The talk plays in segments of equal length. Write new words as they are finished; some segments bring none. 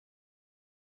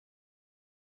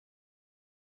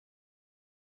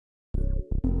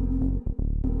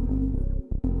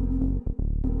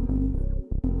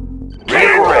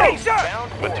Vehicle ready.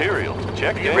 Materials,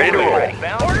 check in. Ready to roll.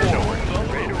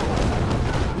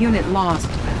 Unit lost.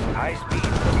 High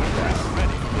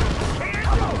speed.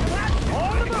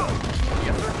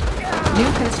 New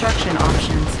construction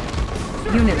options.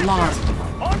 Unit lost.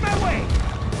 On my way.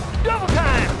 Double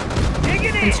time. Dig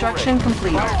it in. Construction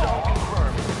complete.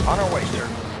 On our way, sir.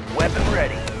 Weapon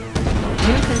ready.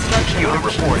 New construction Unit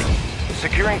options. reporting.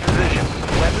 Securing position.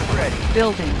 Weapon ready.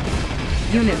 Building.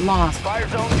 Unit lost. Fire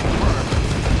zone confirmed.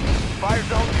 Fire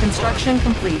zone confirmed. Construction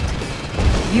complete.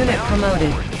 Unit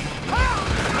promoted.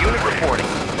 Unit reporting.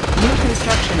 New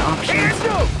construction options. Hands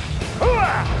up!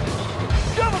 Hooah!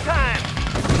 Double time!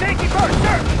 Safety first,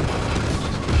 sir!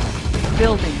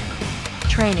 Building.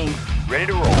 Training. Ready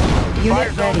to roll. Unit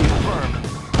Fire zone ready. confirmed.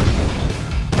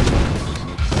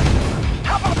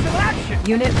 How about some action?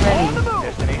 Unit On the ready. move!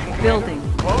 Destination Building.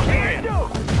 Closing in.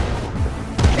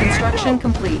 Construction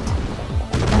complete.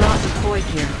 Cannot deploy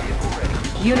here.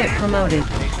 Unit promoted.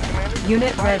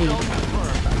 Unit ready.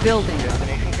 Building.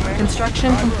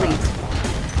 Construction complete.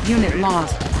 Unit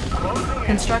lost.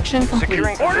 Construction complete.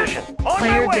 Securing position. On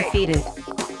Player my way. defeated.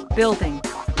 Building.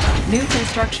 New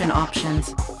construction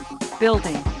options.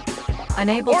 Building.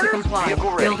 Unable to Orders. comply.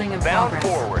 Vehicle ready. Building in Bound progress.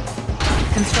 forward.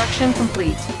 Construction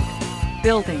complete.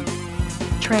 Building.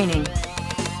 Training.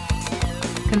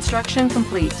 Construction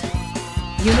complete.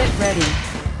 Unit ready.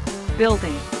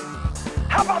 Building.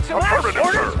 How about some action?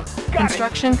 Orders. Got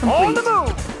Construction it. On complete. the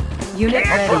move. Unit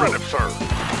ready. sir.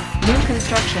 New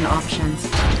construction options.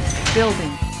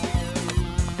 Building.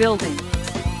 Building.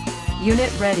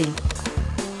 Unit ready.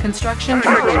 Construction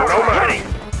complete. Ready.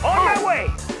 On my way.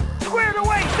 Squared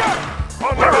away,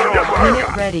 sir.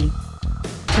 Unit ready.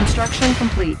 Construction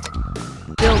complete.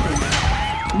 Building.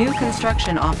 New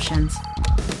construction options.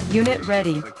 Unit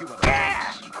ready.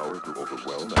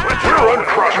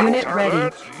 Unit ready.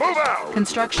 Move out.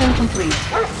 Construction complete.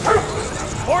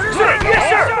 Orders.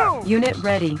 Yes, sir. Unit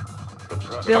ready.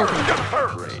 Building.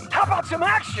 How about some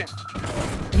action?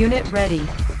 Unit ready.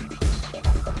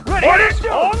 Ready. Orders.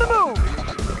 On the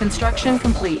move. Construction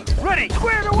complete. Ready.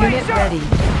 Squared away, Unit sir. ready.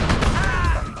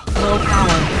 Low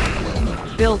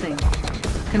power. Building.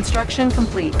 Construction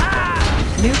complete.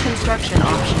 New construction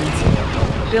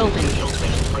options. Building.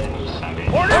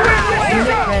 Orders.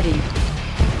 Unit ready.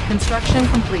 Construction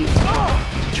complete.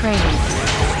 Training.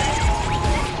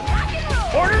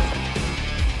 Orders.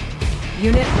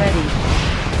 Unit ready.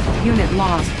 Unit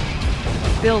lost.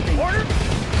 Building. Orders.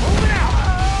 Moving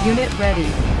out. Unit ready.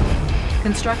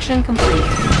 Construction complete.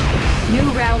 New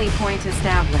rally point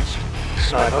established.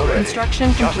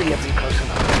 Construction complete.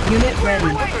 Unit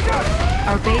ready.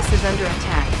 Our base is under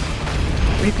attack.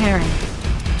 Repairing.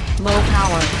 Low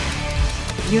power.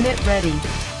 Unit ready.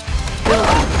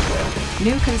 Building.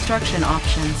 New construction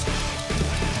options.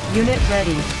 Unit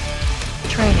ready.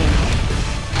 Training.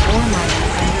 Ore miner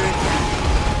under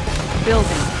attack.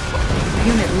 Building.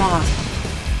 Unit lost.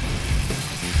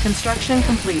 Construction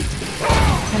complete.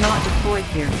 Cannot deploy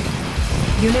here.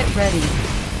 Unit ready.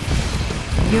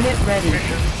 Unit ready.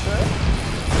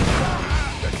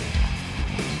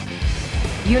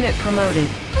 Unit promoted.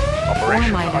 Ore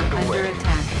miner under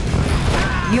attack.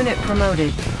 Unit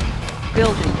promoted.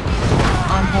 Building.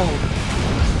 On hold.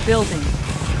 Building.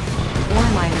 Ore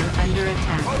miner under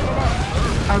attack.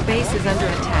 Our base is under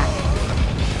attack.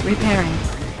 Repairing.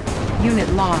 Unit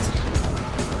lost.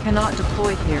 Cannot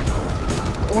deploy here.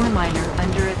 Ore miner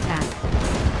under attack.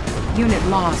 Unit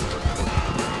lost.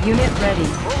 Unit ready.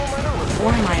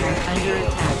 Ore miner under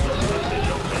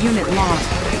attack. Unit lost.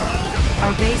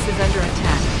 Our base is under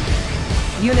attack.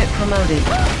 Unit promoted.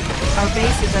 Our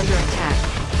base is under attack.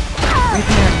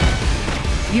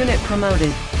 Repairing. Unit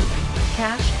promoted.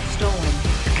 Cash stolen.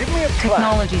 Give me a plan.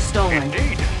 Technology stolen.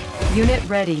 Indeed. Unit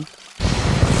ready.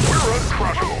 We're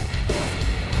uncrushable.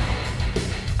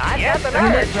 I got the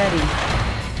Unit nerve. ready.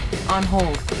 On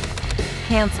hold.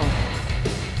 Cancel.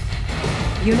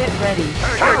 Unit ready.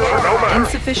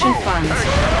 Insufficient funds.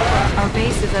 Our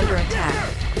base is under attack.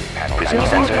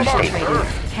 Building infiltrated.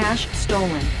 Cash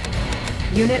stolen.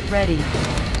 Unit ready.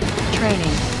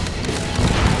 Training.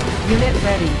 Unit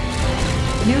ready.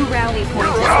 New rally point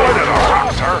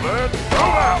established.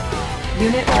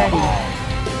 Unit ready.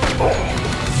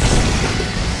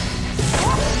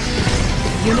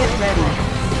 Unit ready.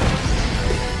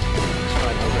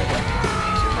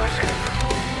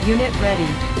 Unit ready.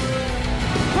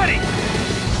 Ready.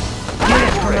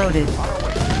 Unit promoted.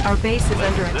 Our base is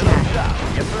under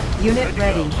attack. Unit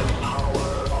ready.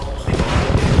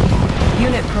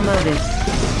 Unit promoted.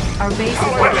 Our base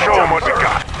is under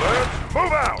attack. got.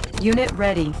 Move out. Unit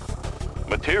ready.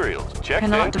 Materials checked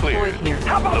Cannot and deploy cleared. here.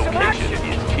 How about some Location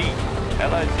action? is key.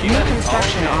 Allied New unit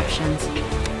construction on hand. options.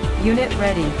 Unit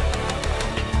ready.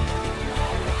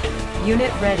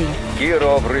 Unit ready.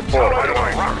 Kirov report.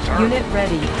 Unit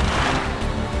ready.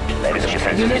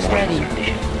 Unit ready.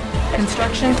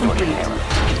 Construction complete.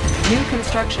 New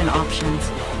construction options.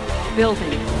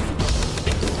 Building.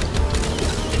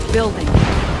 Building.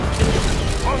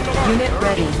 Unit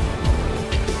ready.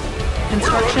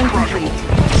 Construction complete.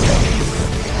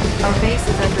 Our base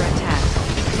is under attack.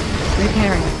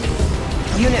 Repairing.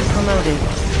 Unit promoted.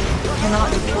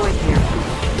 Cannot deploy here.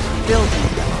 Building.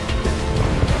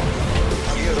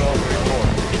 Kirov report.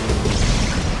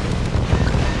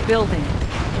 Building.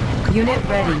 Unit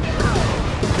ready.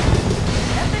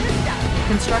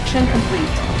 Construction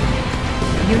complete.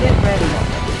 Unit ready.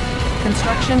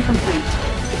 Construction complete.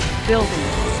 Building.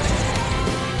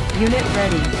 Unit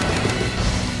ready.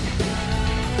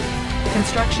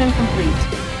 Construction complete.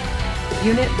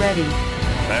 Unit ready.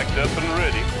 Packed up and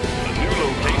ready. A new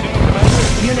location, Commander.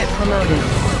 Unit promoted.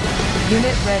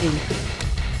 Unit ready.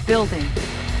 Building.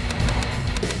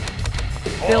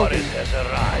 Building.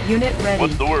 Unit ready.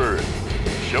 What's the word?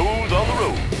 Shows on the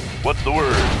road. What's the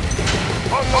word?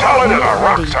 Solid as a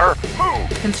rock, sir. Move.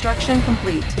 Construction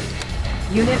complete.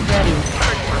 Unit ready.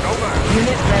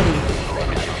 Unit ready.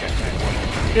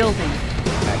 Building.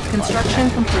 Construction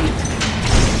complete.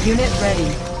 Unit ready.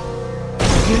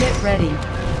 Unit ready.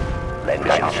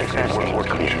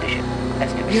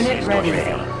 Unit ready.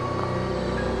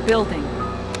 Building.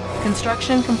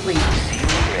 Construction complete.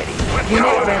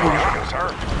 Unit ready.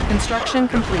 Construction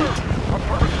complete.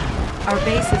 Our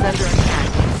base is under attack.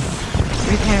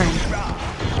 Repairing.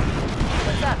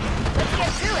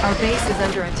 Our base is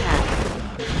under attack.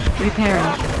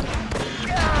 Repairing.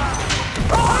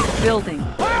 Building.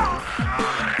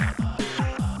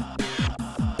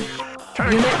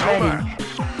 Unit ready.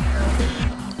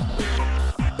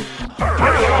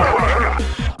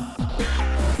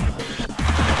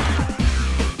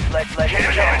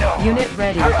 Unit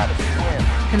ready.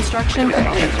 Construction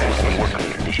complete.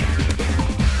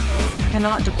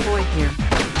 Cannot deploy here.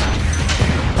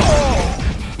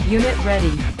 Unit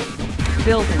ready.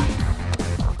 Building.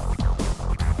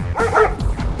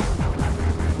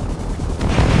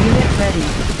 Unit ready.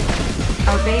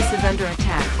 Our base is under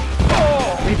attack.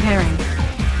 Repairing.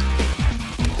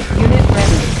 Unit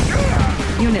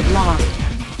ready. Unit lost.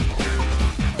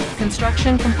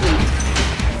 Construction complete.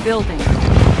 Building.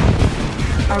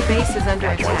 Our base is under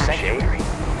attack.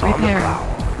 Repairing.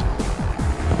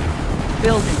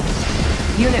 Building.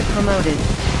 Unit promoted.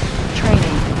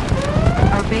 Training.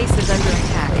 Our base is under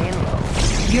attack.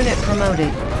 Unit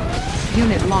promoted.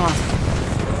 Unit lost.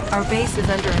 Our base is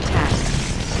under attack.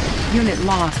 Unit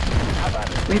lost.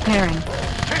 Repairing.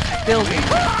 Building.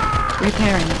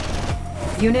 Repairing.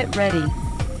 Unit ready.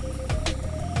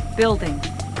 Building.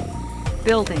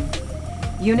 Building.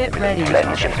 Unit ready.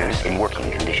 Sensors in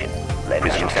working condition.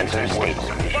 Resume sensors stable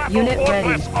condition. Unit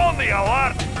ready. On the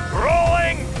alert.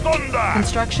 Rolling thunder.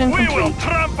 Construction We will complete.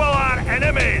 trample our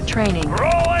enemies. Training.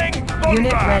 Rolling thunder.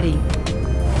 Unit ready.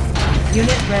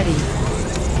 Unit ready.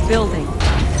 Building.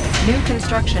 New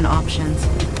construction options.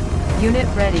 Unit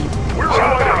ready. We're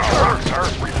solid as a rock,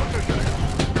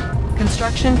 sir.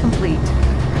 Construction complete.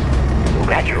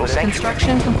 Gradual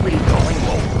Construction complete. going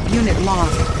low. Unit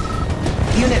lost.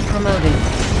 Unit promoted.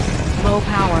 Low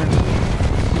power.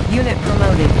 Unit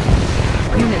promoted.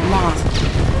 Unit lost.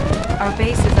 Our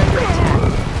base is under attack.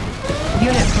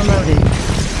 Unit promoted.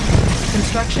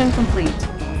 Construction complete.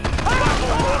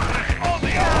 On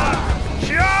the alert.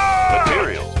 Charge!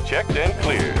 Materials checked and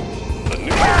cleared. A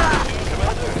new location,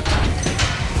 Commander.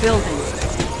 Building.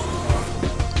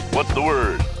 What's the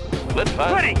word? Let's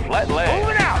find Ready. some flat land.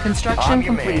 Moving out. Construction I'm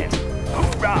your complete. man.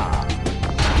 Hoorah!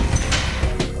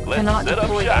 Let's Cannot set up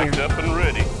deploy shop here. up and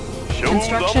ready. Shows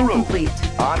Construction on the road. complete.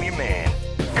 I'm your man.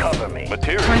 Cover me.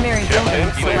 Materials Primary checked building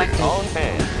and cleared. selected. On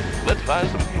hand. Let's find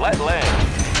some flat land.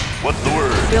 What's the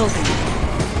word? Building.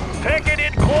 Taking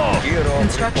it close. Kirov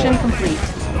Construction report. complete.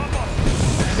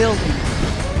 Building.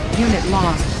 Unit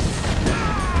lost.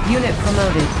 Unit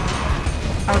promoted.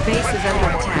 Our base is under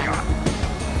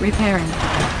attack. Repairing.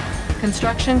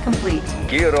 Construction complete.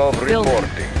 Kirov Building.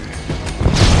 reporting.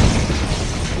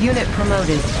 Unit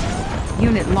promoted.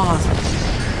 Unit lost.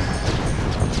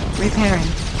 Repairing.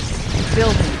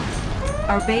 Building.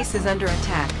 Our base is under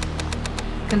attack.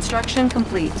 Construction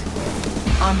complete.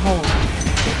 On hold.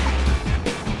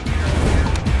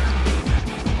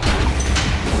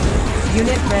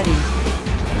 Unit ready.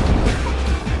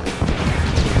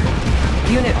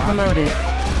 Unit promoted.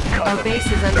 Our base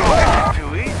is under attack.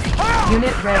 Too easy.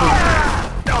 Unit ready.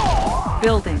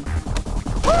 Building.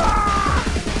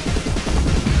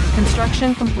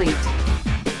 Construction complete.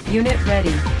 Unit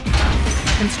ready.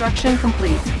 Construction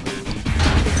complete.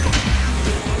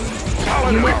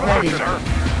 Solid Unit report, ready. sir.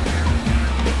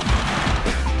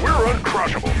 We're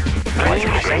uncrushable.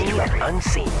 Pleasure seen,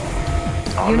 unseen.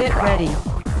 On Unit the prowl. ready.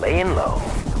 Laying low.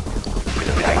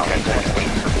 Impact sensor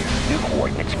stable. New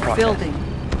coordinates processed. Building.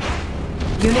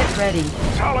 Unit ready.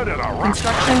 Solid as a rock.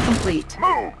 Construction complete.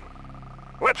 Move!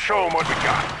 Let's show them what we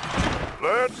got.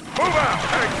 Let's move out.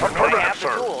 Thanks for affirmative,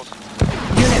 sir.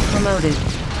 Unit promoted.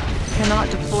 Cannot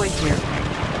deploy here.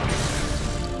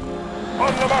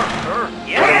 On the mark, sir.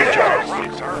 Yes,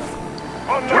 Rock, sir.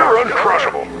 On the We're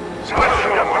uncrushable. Let's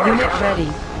show them what we Unit got. ready.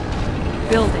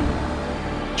 Building.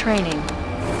 Training.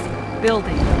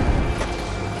 Building.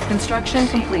 Construction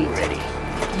complete.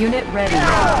 Unit ready.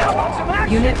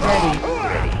 Unit ready.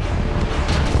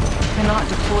 Cannot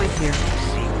deploy here.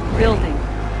 Building.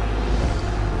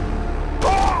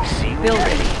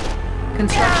 Building.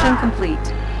 Construction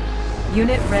complete.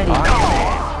 Unit ready.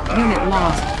 Unit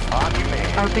lost.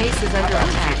 Our base is under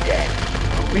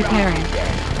attack. Repairing.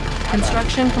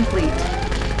 Construction complete.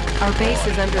 Our base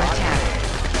is under attack.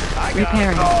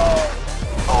 Repairing.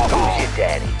 Who's your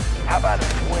daddy? How about a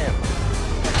swim?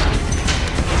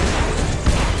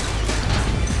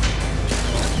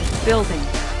 Building.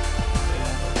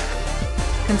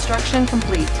 Construction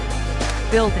complete.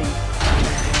 Building.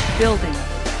 Building.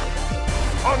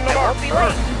 On the mark, sir.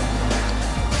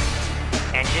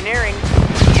 Engineering.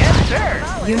 Yes, sir.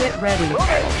 Unit ready.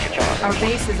 Our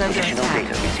base is under Additional attack.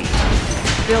 data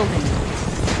received. Building.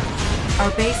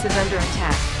 Our base is under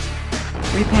attack.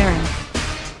 Repairing.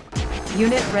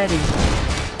 Unit ready.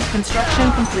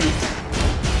 Construction complete.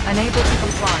 Unable to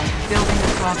comply. Building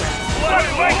in progress.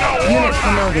 Unit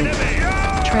promoted.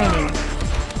 Training.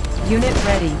 Unit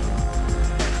ready.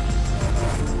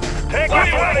 Take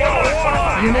it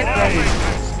away. Unit ready.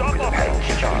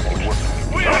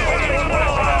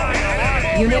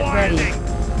 Unit ready.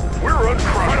 We're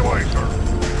uncrushable. Right away, sir.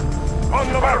 On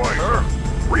the mark, sir.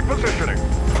 Repositioning.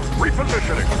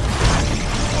 Repositioning.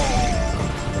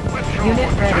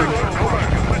 Unit ready.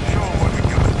 Let's show them what we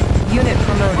got. Unit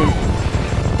promoted.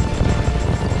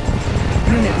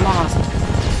 Unit lost.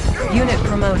 Unit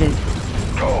promoted.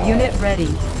 Unit ready.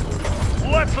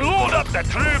 Let's load up the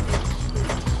troops.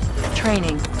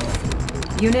 Training.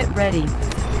 Unit ready.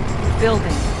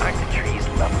 Building. Aren't the trees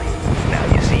lovely? Now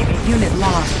you see me. Unit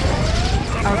lost.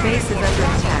 Our base is under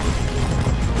attack.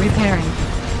 Repairing.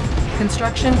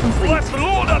 Construction complete. Let's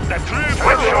load up the troops.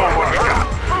 Let's show them what we got.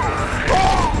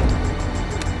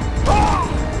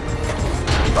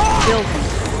 Building.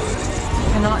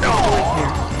 Cannot deploy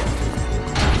here.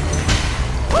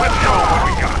 Let's show them what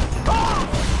we got.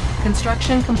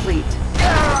 Construction complete.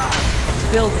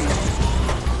 Building.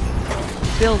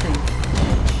 Building.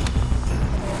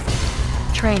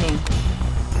 Training.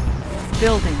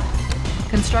 Building.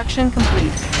 Construction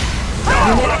complete.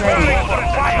 Unit ready.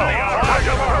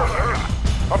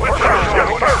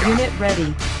 Unit ready.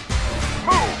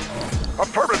 Move.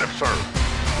 Affirmative, sir.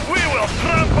 We will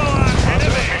trample on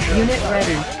enemies. Unit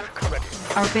ready.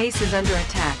 Our base is under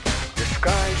attack.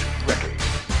 Disguise ready.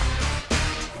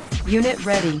 Unit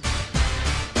ready.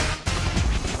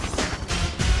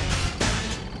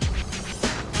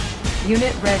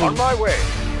 Unit ready. On my way.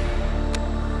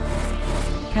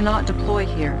 Cannot deploy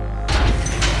here.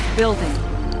 Building.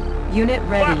 Unit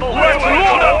ready. Let's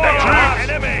load up the troops.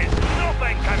 Enemies.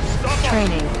 Nothing can stop us.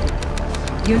 Training.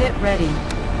 Unit ready.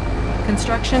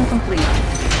 Construction complete.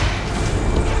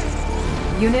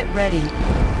 Unit ready.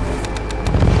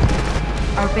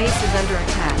 Our base is under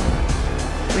attack.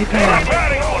 Repairing.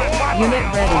 Unit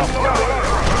ready.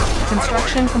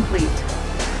 Construction complete.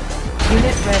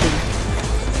 Unit ready.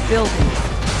 Building.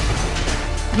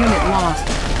 Unit lost.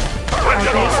 Our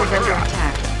base is under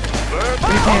attack.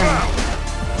 Repairing.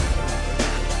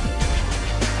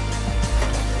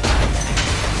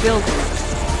 Building.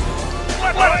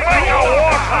 Let's make a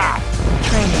warpath.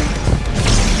 Training.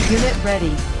 Unit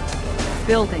ready.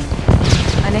 Building.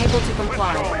 Unable to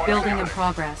comply. Building in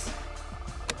progress.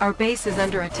 Our base is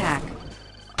under attack.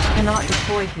 Cannot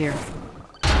deploy here.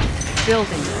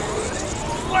 Building.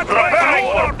 Let's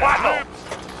prepare for battle.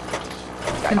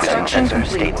 Construction Sensor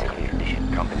complete. stable. Clear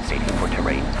condition compensating for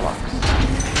terrain flux.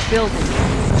 Building.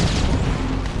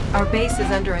 Our base is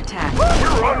under attack.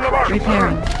 We're on the mark.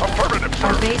 Repairing. Affirmative,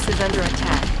 Our sir. base is under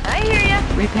attack. I hear ya.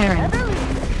 Repairing.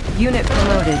 Unit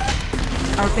promoted.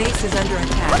 Our base is under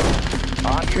attack.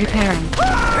 Repairing.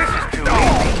 This is too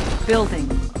easy. Building.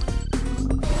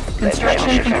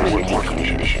 Construction complete. Working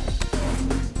condition.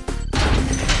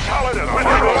 Solid as a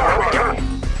rock.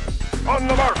 On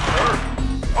the mark, sir.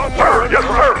 On the mark. Yes,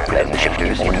 sir. Blend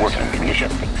shifters in working condition.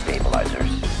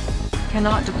 Stabilizers.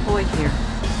 Cannot deploy here.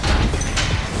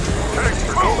 Tanks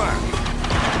are no match.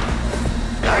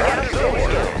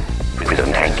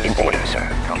 Prism tank in order, sir.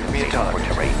 Give me a target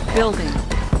for terrain. Building.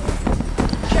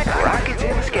 Check rockets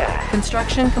in the sky.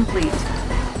 Construction complete.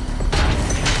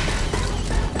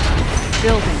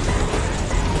 Building.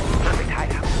 Perfect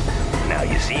hideout. Now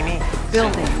you see me?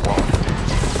 Building. So you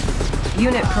won't.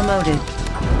 Unit promoted.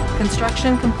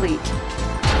 Construction complete.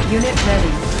 Unit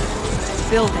ready.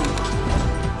 Building.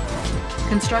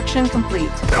 Construction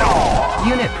complete.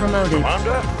 Unit promoted.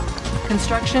 Commander?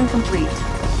 Construction complete.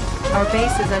 Our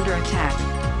base is under attack.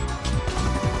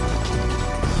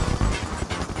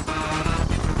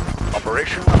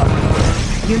 Operation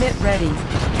underway. Unit ready.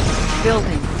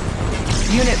 Building.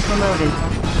 Unit promoted.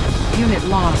 Unit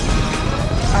lost.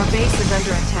 Our base is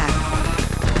under attack.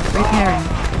 Repairing.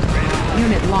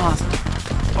 Unit lost.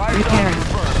 Repairing.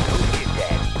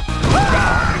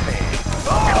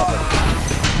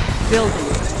 Building.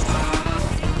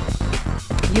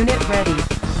 Unit ready.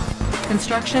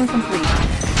 Construction complete.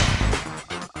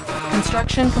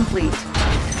 Construction complete.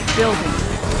 Building.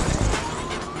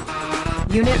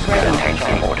 Unit ready. Tank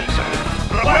in order, sir.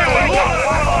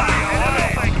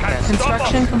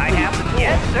 Construction complete.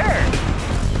 Yes, sir.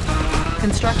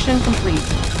 Construction complete.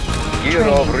 Gear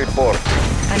of report.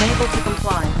 Unable to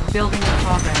comply. Building in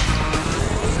progress.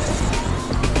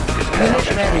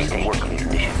 Unit ready. In working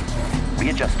condition.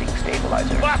 Readjusting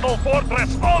stabilizer. Battle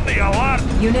Fortress on the alert!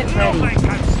 Unit ready. Nothing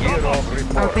can Gear stop us! of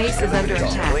report. Our base is under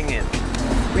attack. Pulling in.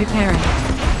 Repairing.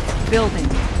 Building.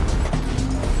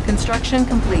 Construction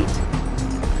complete.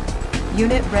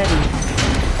 Unit ready.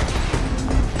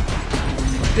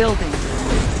 Building.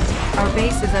 Our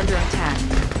base is under attack.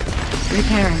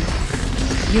 Repairing.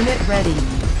 Unit ready.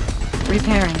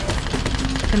 Repairing.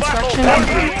 Construction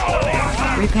complete.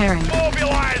 Repairing.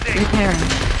 Mobilizing! Repairing.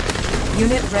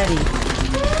 Unit ready.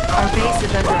 Our base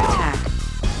is under attack.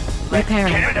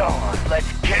 Repairing. Get it on.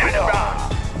 Let's get it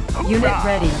on. Unit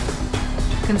ready.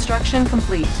 Construction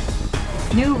complete.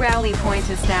 New rally point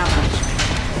established.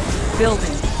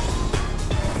 Building.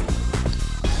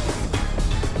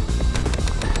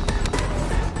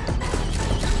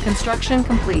 Construction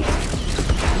complete.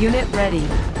 Unit ready.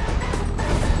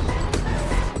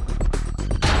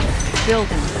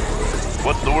 Building.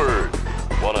 What's the word?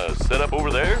 Wanna set up over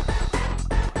there?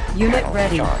 Unit Panels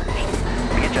ready. charged.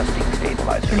 Readjusting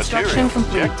stabilizer. Construction Materials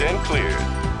complete. checked and cleared.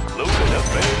 Loaded up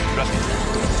and trusted.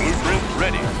 Blueprint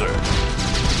ready, sir.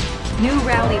 New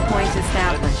rally point Let's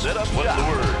established. set up. What's the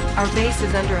word? Our base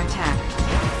is under attack.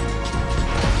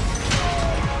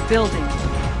 Building.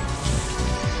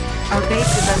 Our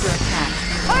base is under attack.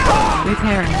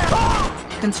 Repairing.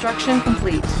 Construction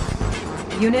complete.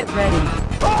 Unit ready.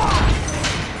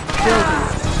 Building.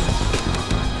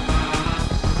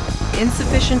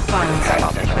 Insufficient funds.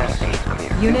 Diagnostic landscape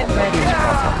clear. Unit ready.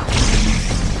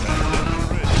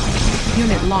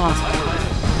 Unit lost.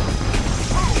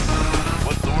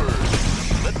 What's the word?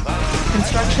 Let's find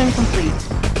Construction complete.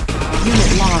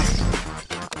 Unit lost.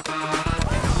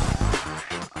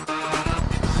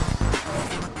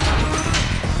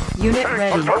 Unit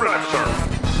ready. Affirmative, sir.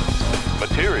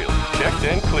 materials checked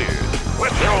and cleared.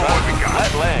 Let's show what we got.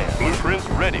 Flat land. Blueprints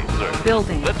ready, sir.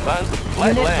 Building. Let's find some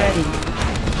flat Unit land.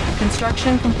 ready.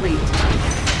 Construction complete.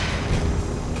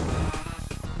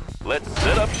 Let's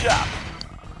set up shop.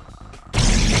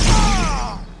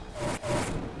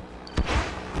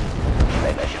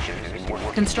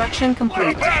 Construction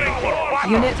complete.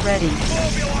 Batting Unit ready.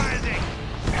 Mobilizing.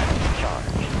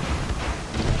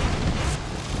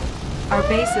 Our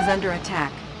base is under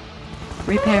attack.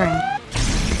 Repairing.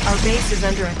 Our base is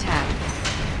under attack.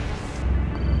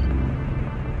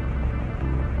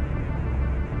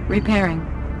 Repairing.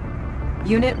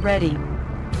 Unit ready.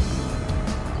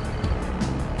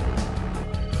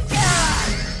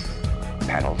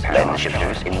 Panel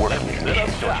shifters in working Set condition. up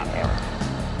shop. Distortion error.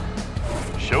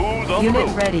 Shows on the Unit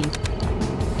road. ready.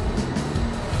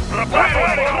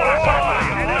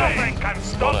 Nothing can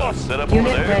stop Wanna us. set up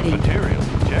Unit over there? ready. Materials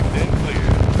checked and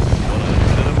cleared. Wanna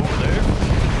set up over there?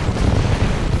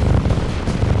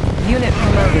 Unit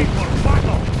promoted.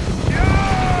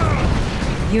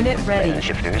 Unit ready. Panel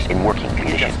shifters in working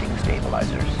condition. Adjusting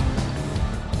stabilizers.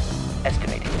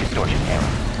 Estimating distortion error.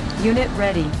 Unit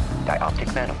ready.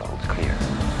 Dioptic manifolds clear.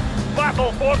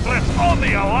 Battle Fortress on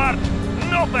the alert.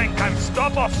 Nothing can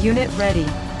stop us. Unit ready.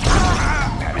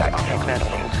 Dioptic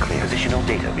manifolds clear. Positional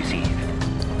data received.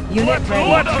 Unit ready.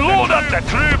 load up the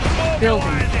troops.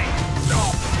 Building.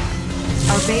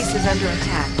 Our base is under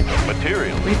attack.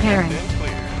 Materials Repairing. checked and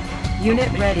cleared.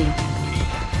 Unit ready.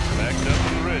 Backed up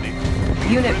and ready.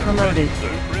 Unit promoted.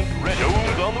 Blueprint ready.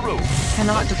 Shows on the road.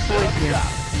 Cannot deploy here.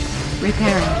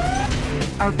 Repairing.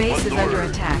 Our base is under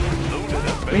attack.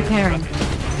 Repairing.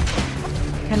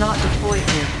 Cannot deploy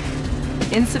here.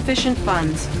 Insufficient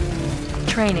funds.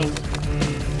 Training.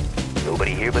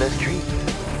 Nobody here but us trees.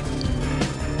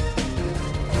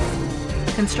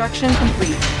 Construction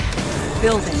complete.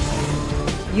 Building.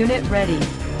 Unit ready.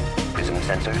 Prism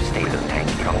sensor stable. Tank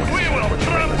control. We will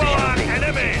trample on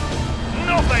enemies!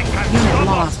 Nothing can Unit stop us!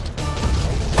 lost.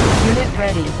 Unit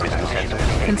ready. Prism sensor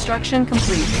stable. Construction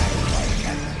complete.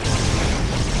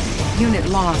 Unit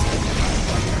lost.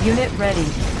 Unit ready.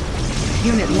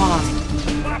 Unit lost.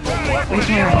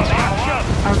 Repairing.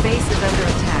 Our base is under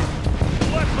attack.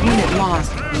 Unit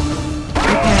lost.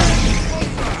 Repairing.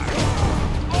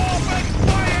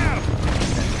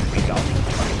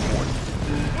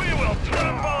 We will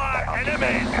trample on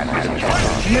enemies! Prism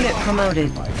sensor. Unit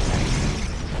promoted.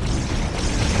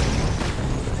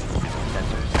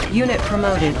 Unit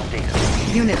promoted.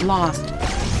 Unit lost.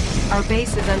 Our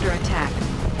base is under attack.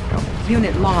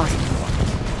 Unit lost.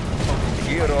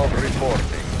 Year of reporting.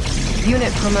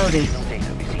 Unit promoted.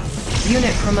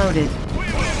 Unit promoted.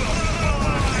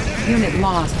 Unit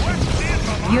lost.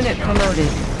 Unit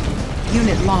promoted.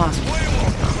 Unit lost.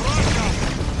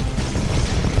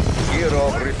 Year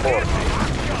of reporting.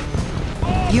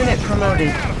 Unit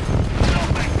promoted.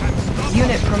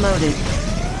 Unit promoted.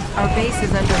 Our base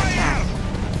is under attack.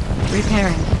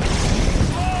 Repairing.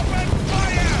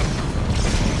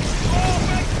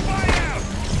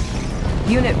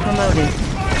 Unit promoted.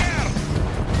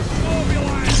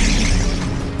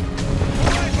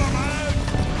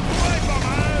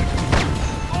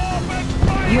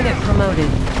 Unit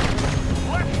promoted.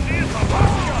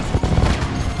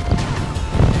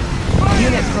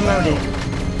 Unit promoted.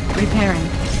 Repairing.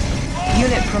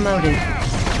 Unit promoted.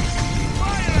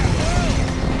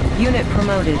 Unit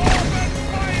promoted.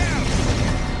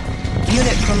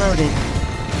 Unit promoted.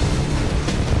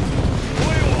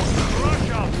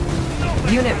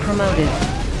 Unit promoted.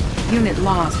 Unit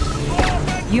lost.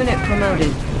 Unit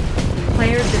promoted.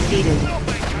 Player defeated.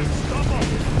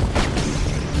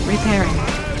 Repairing.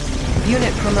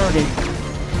 Unit promoted.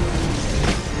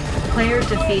 Player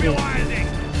defeated.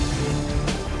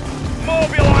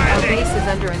 Our base is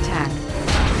under attack.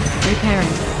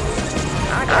 Repairing.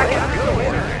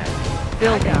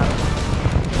 Building.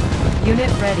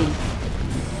 Unit ready.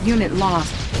 Unit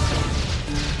lost.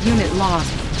 Unit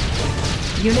lost.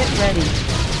 Unit ready.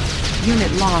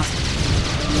 Unit lost.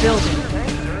 Building.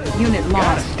 Unit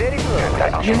lost.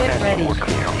 Unit ready.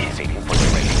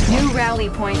 New rally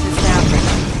point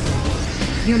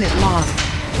established. Unit lost.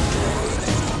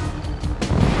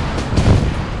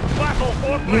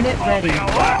 Unit ready.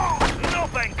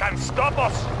 Nothing can stop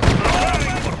us!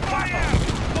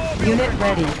 Unit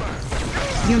ready.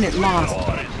 Unit lost.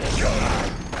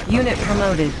 Unit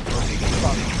promoted.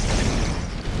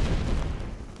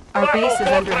 Our base is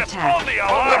under attack.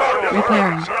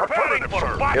 Repairing.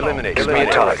 Eliminate Enemy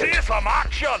target. See some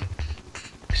action!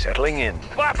 Settling in.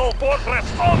 Battle Fortress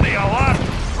on the alert!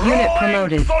 Unit Rolling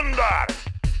promoted. Thunder!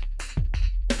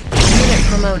 Unit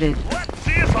promoted. Let's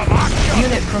see some action!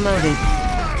 Unit promoted.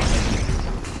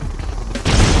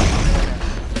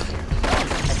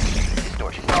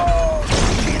 Distortion.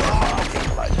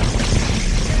 Stabilizer.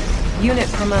 Unit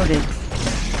promoted.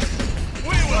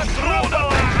 We will throw the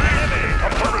enemy!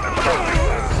 Affirmative.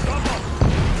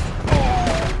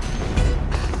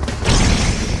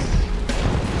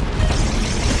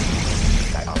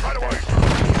 Right away.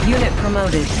 Unit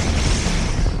promoted.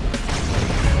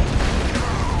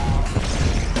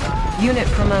 Unit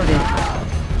promoted.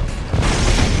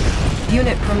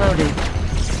 Unit promoted.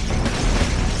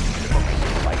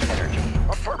 Light energy.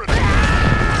 Affirmative.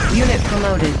 Unit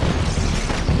promoted.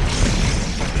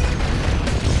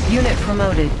 Unit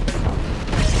promoted.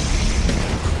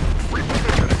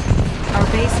 Our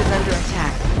base is under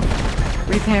attack.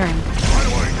 Repairing. Right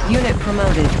away. Unit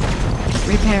promoted.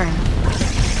 Repairing.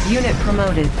 Unit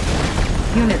promoted.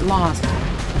 Unit lost.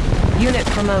 Unit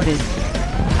promoted.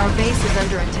 Our base is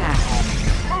under attack.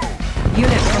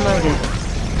 Unit promoted.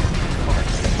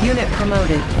 Unit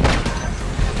promoted.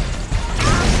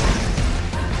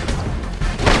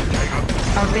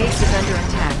 Our base is under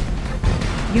attack.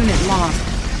 Unit lost.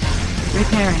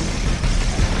 Repairing.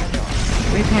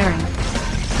 Repairing.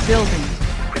 Building.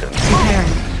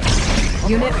 Repairing.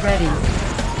 Unit ready.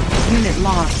 Unit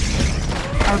lost.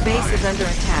 Our base is under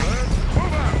attack.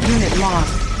 Unit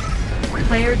lost.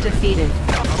 Player defeated.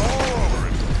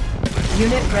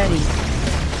 Unit ready.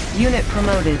 Unit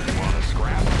promoted.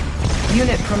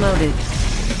 Unit promoted.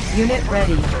 Unit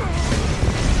ready.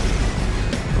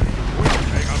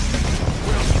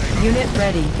 Unit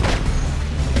ready.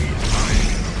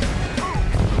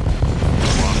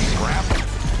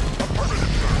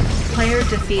 Player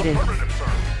defeated. Affirmative,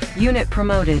 sir. Unit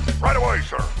promoted. Right away,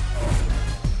 sir.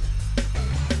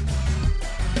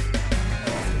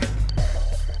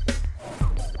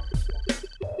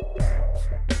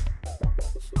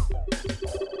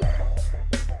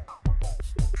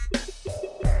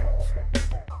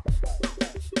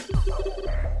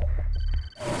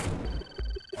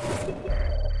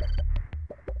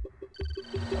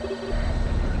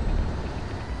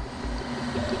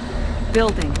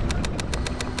 Building.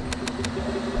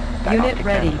 Unit Diagnostic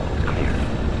ready. sample clear.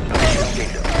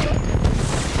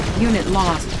 Unit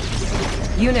lost.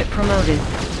 Unit promoted.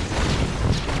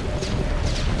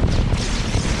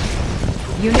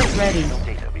 Unit ready.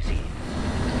 Data received.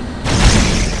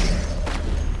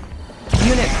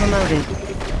 Unit promoted.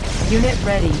 Unit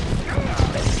ready.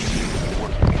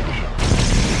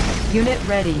 Unit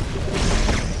ready.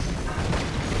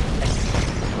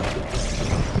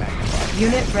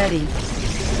 Unit ready.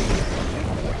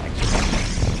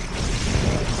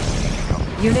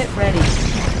 Unit ready.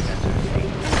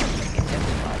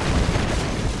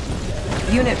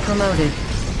 Unit promoted.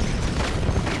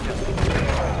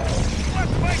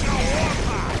 Let's make a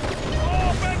warpath.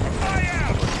 Open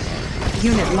fire!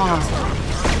 Unit lost.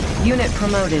 Unit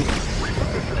promoted.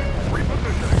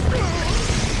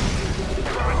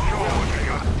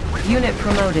 Unit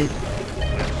promoted.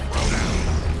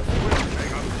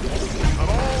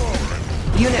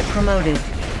 Unit promoted.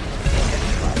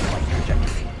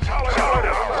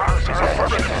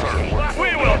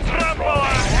 We will trample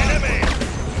our enemies!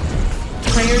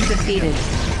 Player defeated.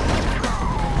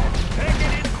 Take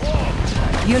it in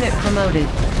close! Unit promoted.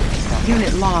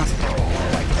 Unit lost.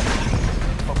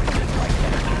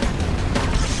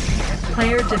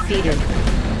 Player defeated.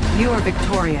 You are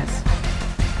victorious.